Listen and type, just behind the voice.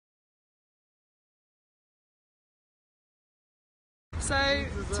So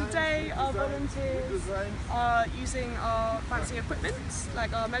today our volunteers are using our fancy equipment,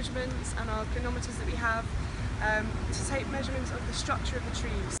 like our measurements and our clinometers that we have, to take measurements of the structure of the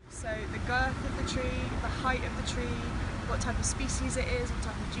trees. So the girth of the tree, the height of the tree, what type of species it is, what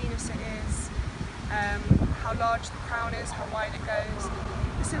type of genus it is, how large the crown is, how wide it goes.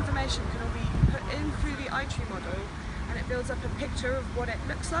 This information can all be put in through the iTree model, and it builds up a picture of what it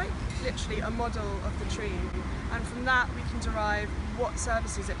looks like, literally a model of the tree. And from that we can derive what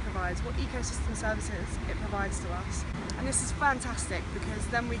services it provides, what ecosystem services it provides to us. And this is fantastic because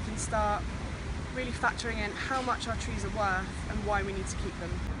then we can start really factoring in how much our trees are worth and why we need to keep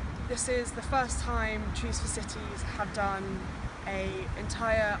them. This is the first time Trees for Cities have done an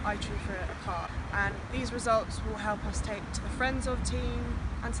entire iTree for a park, and these results will help us take to the Friends of team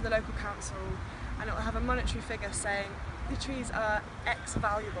and to the local council, and it will have a monetary figure saying the trees are X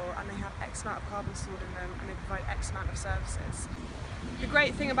valuable and they have X amount of carbon stored in them and they provide X amount of services. The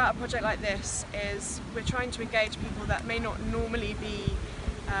great thing about a project like this is we're trying to engage people that may not normally be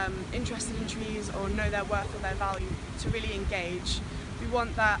interested in trees or know their worth or their value to really engage. We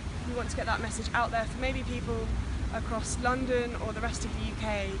want to get that message out there for maybe people across London or the rest of the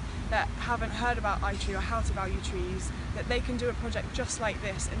UK that haven't heard about iTree or how to value trees, that they can do a project just like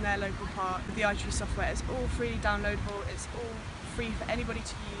this in their local park with the iTree software. It's all freely downloadable, it's all free for anybody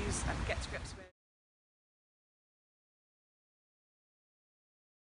to use and get to grips with.